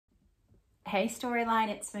Hey Storyline,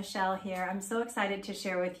 it's Michelle here. I'm so excited to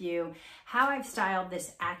share with you how I've styled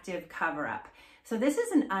this active cover-up. So this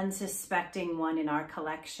is an unsuspecting one in our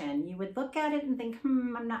collection. You would look at it and think,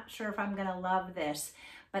 I'm not sure if I'm gonna love this,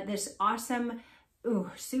 but this awesome,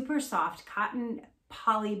 super soft cotton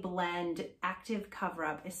poly blend active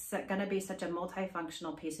cover-up is gonna be such a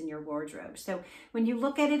multifunctional piece in your wardrobe. So when you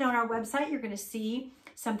look at it on our website, you're gonna see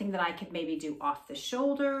something that I could maybe do off the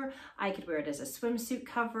shoulder. I could wear it as a swimsuit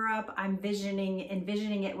cover-up. I'm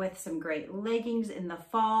envisioning it with some great leggings in the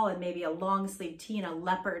fall and maybe a long sleeve tee and a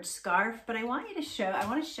leopard scarf. But I want to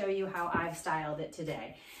show you how I've styled it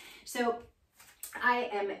today. So I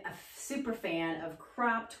am a super fan of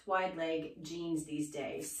cropped wide leg jeans these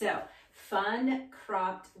days. So fun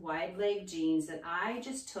cropped wide leg jeans that I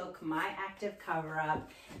just took my active cover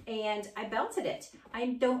up and I belted it.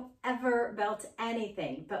 I don't ever belt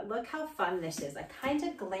anything, but look how fun this is. I kind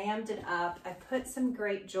of glammed it up. I put some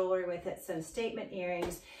great jewelry with it, some statement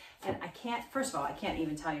earrings, and first of all, I can't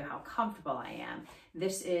even tell you how comfortable I am.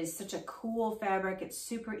 This is such a cool fabric. It's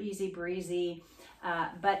super easy breezy.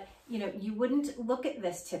 But you know, you wouldn't look at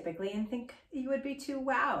this typically and think you would be too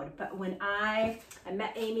wowed. But when I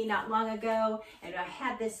met Amy not long ago and I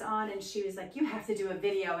had this on and she was like, you have to do a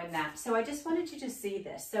video in that. So I just wanted you to see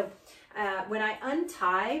this. So when I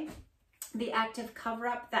untie the active cover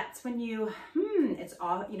up, that's when it's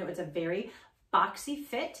all, it's a very boxy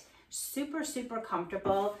fit. Super, super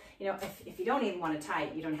comfortable. You know, if you don't even want to tie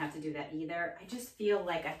it, you don't have to do that either. I just feel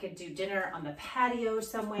like I could do dinner on the patio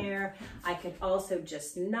somewhere. I could also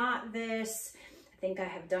just knot this. I think I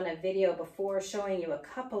have done a video before showing you a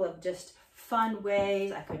couple of just fun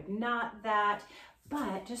ways I could knot that.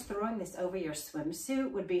 But just throwing this over your swimsuit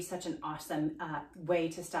would be such an awesome way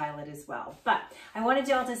to style it as well. But I wanted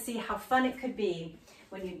y'all to see how fun it could be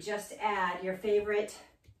when you just add your favorite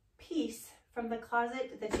piece from the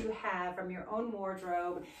closet that you have, from your own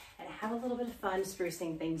wardrobe, and have a little bit of fun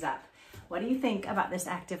sprucing things up. What do you think about this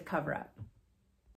active cover-up?